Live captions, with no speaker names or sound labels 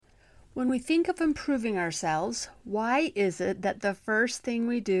When we think of improving ourselves, why is it that the first thing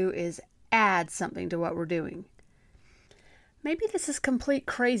we do is add something to what we're doing? Maybe this is complete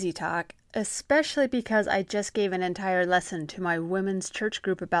crazy talk, especially because I just gave an entire lesson to my women's church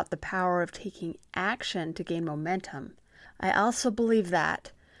group about the power of taking action to gain momentum. I also believe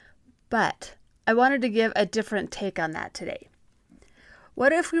that, but I wanted to give a different take on that today.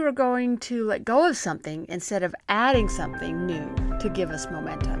 What if we were going to let go of something instead of adding something new to give us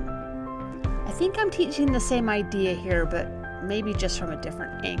momentum? I think I'm teaching the same idea here, but maybe just from a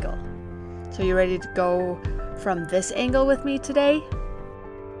different angle. So you ready to go from this angle with me today?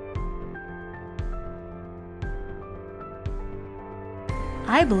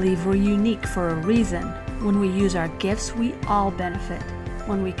 I believe we're unique for a reason. When we use our gifts, we all benefit.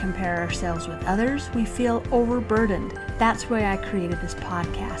 When we compare ourselves with others, we feel overburdened. That's why I created this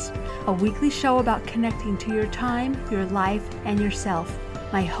podcast, a weekly show about connecting to your time, your life, and yourself.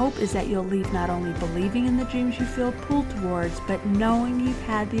 My hope is that you'll leave not only believing in the dreams you feel pulled towards, but knowing you've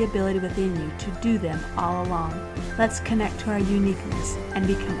had the ability within you to do them all along. Let's connect to our uniqueness and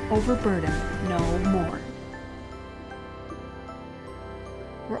become overburdened no more.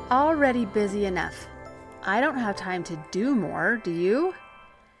 We're already busy enough. I don't have time to do more, do you?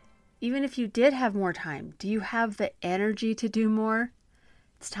 Even if you did have more time, do you have the energy to do more?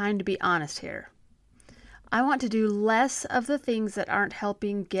 It's time to be honest here. I want to do less of the things that aren't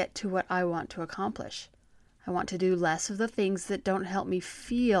helping get to what I want to accomplish. I want to do less of the things that don't help me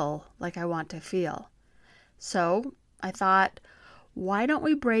feel like I want to feel. So I thought, why don't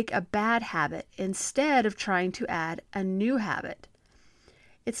we break a bad habit instead of trying to add a new habit?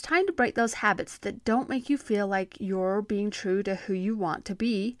 It's time to break those habits that don't make you feel like you're being true to who you want to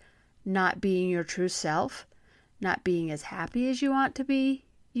be, not being your true self, not being as happy as you want to be.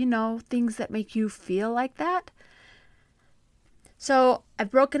 You know, things that make you feel like that. So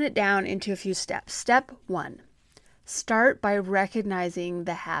I've broken it down into a few steps. Step 1, start by recognizing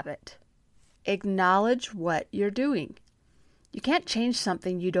the habit. Acknowledge what you're doing. You can't change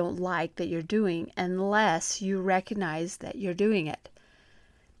something you don't like that you're doing unless you recognize that you're doing it.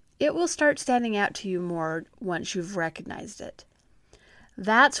 It will start standing out to you more once you've recognized it.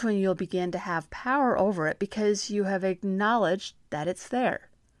 That's when you'll begin to have power over it because you have acknowledged that it's there.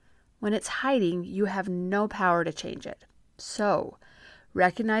 When it's hiding, you have no power to change it. So,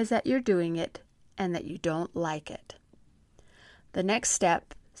 recognize that you're doing it and that you don't like it. The next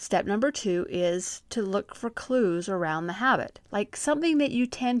step number 2, is to look for clues around the habit, like something that you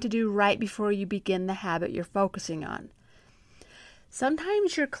tend to do right before you begin the habit you're focusing on.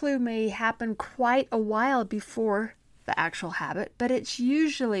 Sometimes your clue may happen quite a while before the actual habit, but it's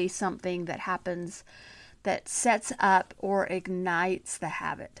usually something that happens that sets up or ignites the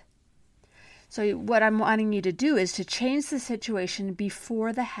habit. So what I'm wanting you to do is to change the situation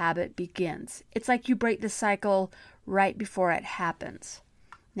before the habit begins. It's like you break the cycle right before it happens.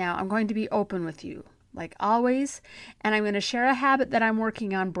 Now, I'm going to be open with you, like always, and I'm going to share a habit that I'm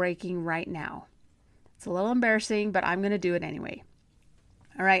working on breaking right now. It's a little embarrassing, but I'm going to do it anyway.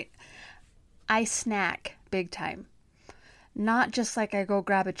 All right, I snack big time. Not just like I go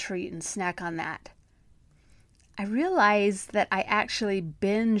grab a treat and snack on that. I realize that I actually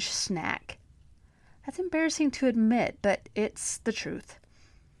binge snack. That's embarrassing to admit, but it's the truth.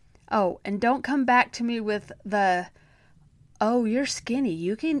 Oh, and don't come back to me with oh, you're skinny,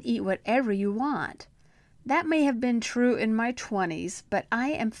 you can eat whatever you want. That may have been true in my 20s, but I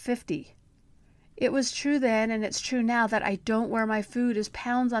am 50. It was true then, and it's true now that I don't wear my food as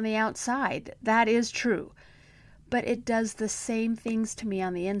pounds on the outside. That is true. But it does the same things to me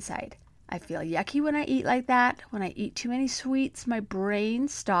on the inside. I feel yucky when I eat like that. When I eat too many sweets, my brain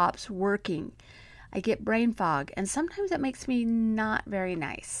stops working. I get brain fog, and sometimes it makes me not very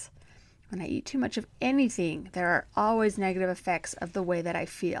nice. When I eat too much of anything, there are always negative effects of the way that I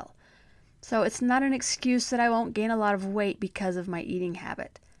feel. So it's not an excuse that I won't gain a lot of weight because of my eating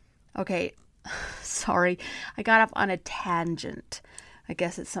habit. Okay, sorry, I got off on a tangent. I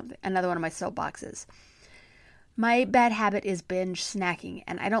guess it's another one of my soapboxes. My bad habit is binge snacking,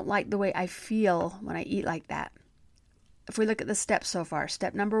 and I don't like the way I feel when I eat like that. If we look at the steps so far,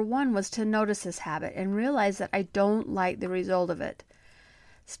 step number 1 was to notice this habit and realize that I don't like the result of it.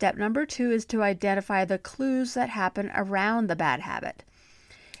 Step number 2 is to identify the clues that happen around the bad habit.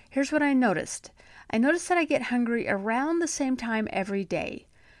 Here's what I noticed. I noticed that I get hungry around the same time every day.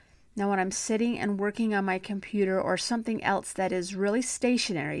 Now, when I'm sitting and working on my computer or something else that is really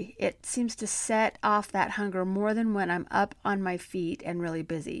stationary, it seems to set off that hunger more than when I'm up on my feet and really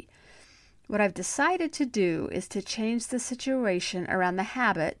busy. What I've decided to do is to change the situation around the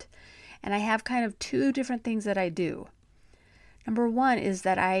habit, and I have kind of 2 different things that I do. Number 1 is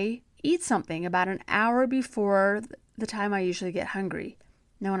that I eat something about an hour before the time I usually get hungry.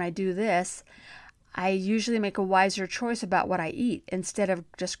 Now, when I do this, I usually make a wiser choice about what I eat instead of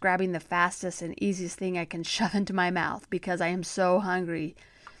just grabbing the fastest and easiest thing I can shove into my mouth because I am so hungry.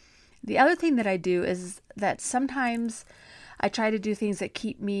 The other thing that I do is that sometimes I try to do things that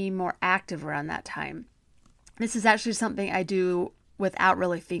keep me more active around that time. This is actually something I do without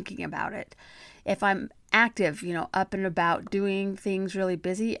really thinking about it. If I'm active, up and about doing things really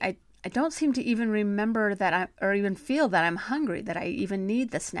busy, I don't seem to even remember or even feel that I'm hungry, that I even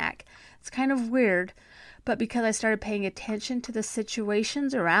need the snack. It's kind of weird, but because I started paying attention to the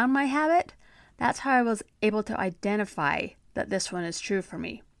situations around my habit, that's how I was able to identify that this one is true for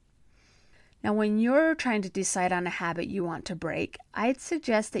me. Now, when you're trying to decide on a habit you want to break, I'd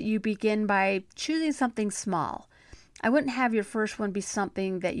suggest that you begin by choosing something small. I wouldn't have your first one be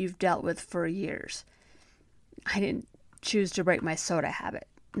something that you've dealt with for years. I didn't choose to break my soda habit.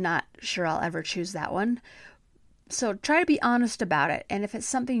 Not sure I'll ever choose that one. So try to be honest about it. And if it's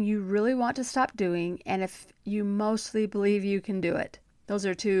something you really want to stop doing, and if you mostly believe you can do it. Those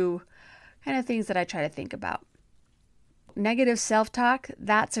are two kind of things that I try to think about. Negative self-talk,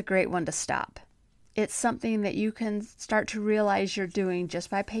 that's a great one to stop. It's something that you can start to realize you're doing just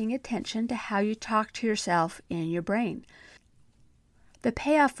by paying attention to how you talk to yourself in your brain. The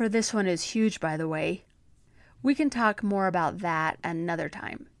payoff for this one is huge, by the way. We can talk more about that another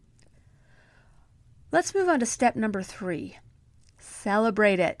time. Let's move on to step number 3.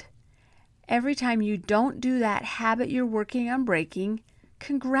 Celebrate it. Every time you don't do that habit you're working on breaking,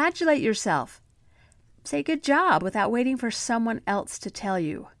 congratulate yourself. Say good job without waiting for someone else to tell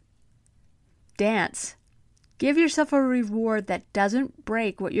you. Dance. Give yourself a reward that doesn't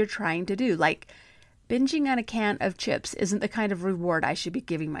break what you're trying to do. Like binging on a can of chips isn't the kind of reward I should be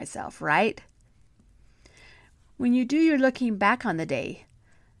giving myself, right? When you do your looking back on the day,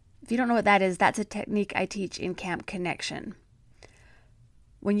 if you don't know what that is, that's a technique I teach in Camp Connection.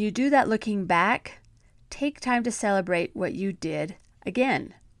 When you do that looking back, take time to celebrate what you did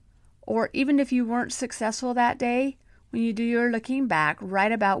again. Or even if you weren't successful that day, when you do your looking back,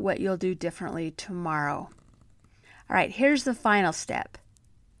 write about what you'll do differently tomorrow. All right, here's the final step.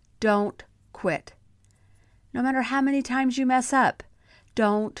 Don't quit. No matter how many times you mess up,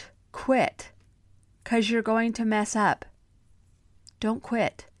 don't quit, because you're going to mess up. Don't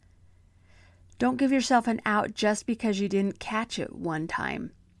quit. Don't give yourself an out just because you didn't catch it one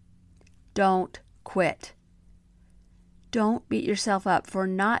time. Don't quit. Don't beat yourself up for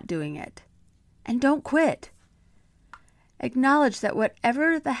not doing it. And don't quit. Acknowledge that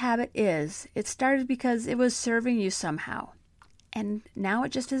whatever the habit is, it started because it was serving you somehow. And now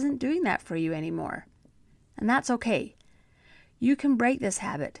it just isn't doing that for you anymore. And that's okay. You can break this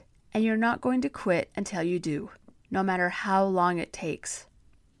habit, and you're not going to quit until you do, no matter how long it takes.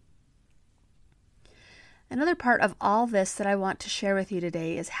 Another part of all this that I want to share with you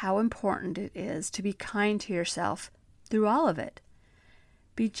today is how important it is to be kind to yourself through all of it.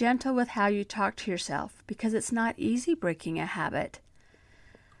 Be gentle with how you talk to yourself because it's not easy breaking a habit.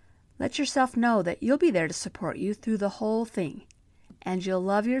 Let yourself know that you'll be there to support you through the whole thing, and you'll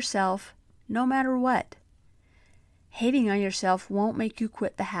love yourself no matter what. Hating on yourself won't make you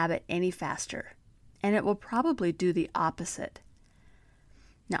quit the habit any faster, and it will probably do the opposite.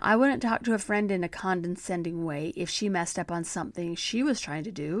 Now, I wouldn't talk to a friend in a condescending way if she messed up on something she was trying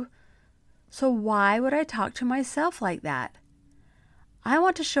to do. So why would I talk to myself like that? I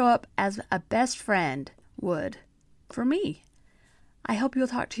want to show up as a best friend would for me. I hope you'll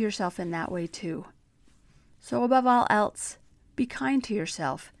talk to yourself in that way too. So above all else, be kind to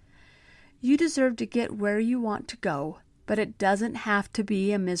yourself. You deserve to get where you want to go, but it doesn't have to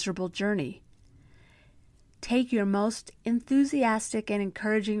be a miserable journey. Take your most enthusiastic and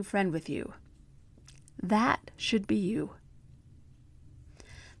encouraging friend with you. That should be you.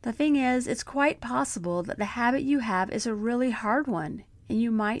 The thing is, it's quite possible that the habit you have is a really hard one, and you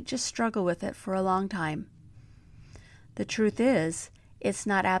might just struggle with it for a long time. The truth is, it's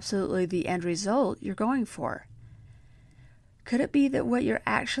not absolutely the end result you're going for. Could it be that what you're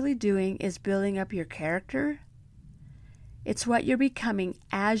actually doing is building up your character? It's what you're becoming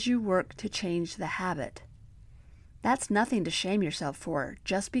as you work to change the habit. That's nothing to shame yourself for,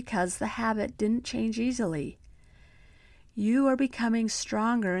 just because the habit didn't change easily. You are becoming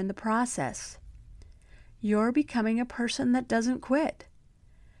stronger in the process. You're becoming a person that doesn't quit.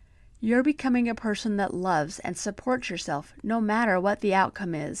 You're becoming a person that loves and supports yourself no matter what the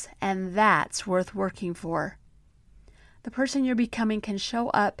outcome is, and that's worth working for. The person you're becoming can show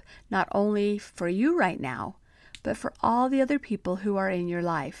up not only for you right now, but for all the other people who are in your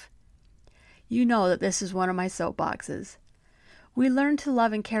life. You know that this is one of my soapboxes. We learn to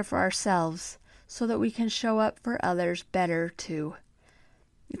love and care for ourselves so that we can show up for others better too.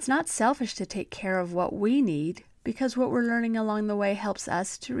 It's not selfish to take care of what we need, because what we're learning along the way helps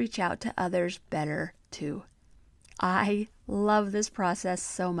us to reach out to others better too. I love this process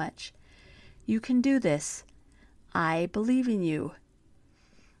so much. You can do this. I believe in you.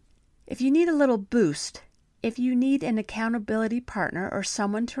 If you need a little boost, if you need an accountability partner or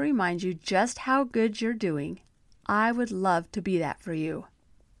someone to remind you just how good you're doing, I would love to be that for you.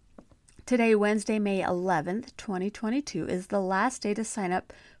 Today, Wednesday, May 11th, 2022, is the last day to sign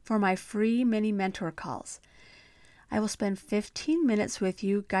up for my free mini mentor calls. I will spend 15 minutes with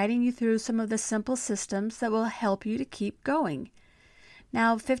you, guiding you through some of the simple systems that will help you to keep going.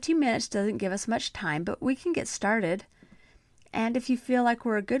 Now, 15 minutes doesn't give us much time, but we can get started. And if you feel like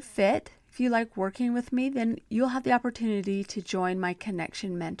we're a good fit, if you like working with me, then you'll have the opportunity to join my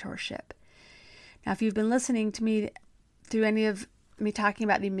Connection Mentorship. Now, if you've been listening to me through any of me talking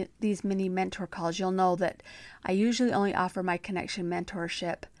about these mini mentor calls, you'll know that I usually only offer my Connection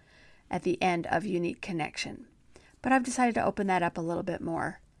Mentorship at the end of Unique Connection. But I've decided to open that up a little bit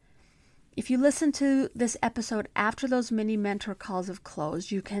more. If you listen to this episode after those mini mentor calls have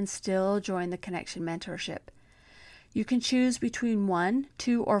closed, you can still join the Connection Mentorship. You can choose between 1,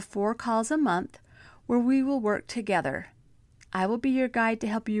 2, or 4 calls a month where we will work together. I will be your guide to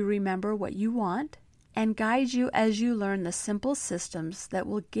help you remember what you want and guide you as you learn the simple systems that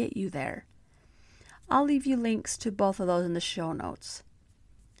will get you there. I'll leave you links to both of those in the show notes.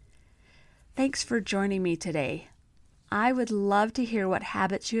 Thanks for joining me today. I would love to hear what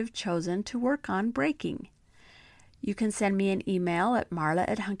habits you have chosen to work on breaking. You can send me an email at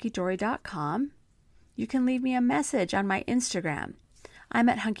marla@hunkydory.com. You can leave me a message on my Instagram. I'm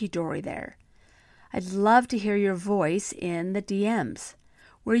at hunkydory there. I'd love to hear your voice in the DMs,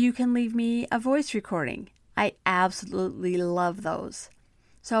 where you can leave me a voice recording. I absolutely love those.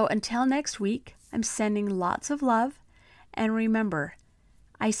 So until next week, I'm sending lots of love, and remember,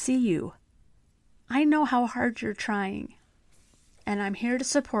 I see you. I know how hard you're trying, and I'm here to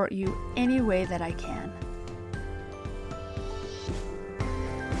support you any way that I can.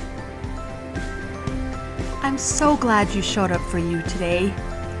 I'm so glad you showed up for you today.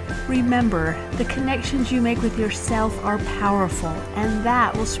 Remember, the connections you make with yourself are powerful, and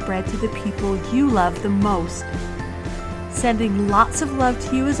that will spread to the people you love the most. Sending lots of love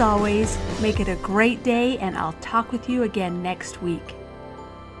to you as always. Make it a great day, and I'll talk with you again next week.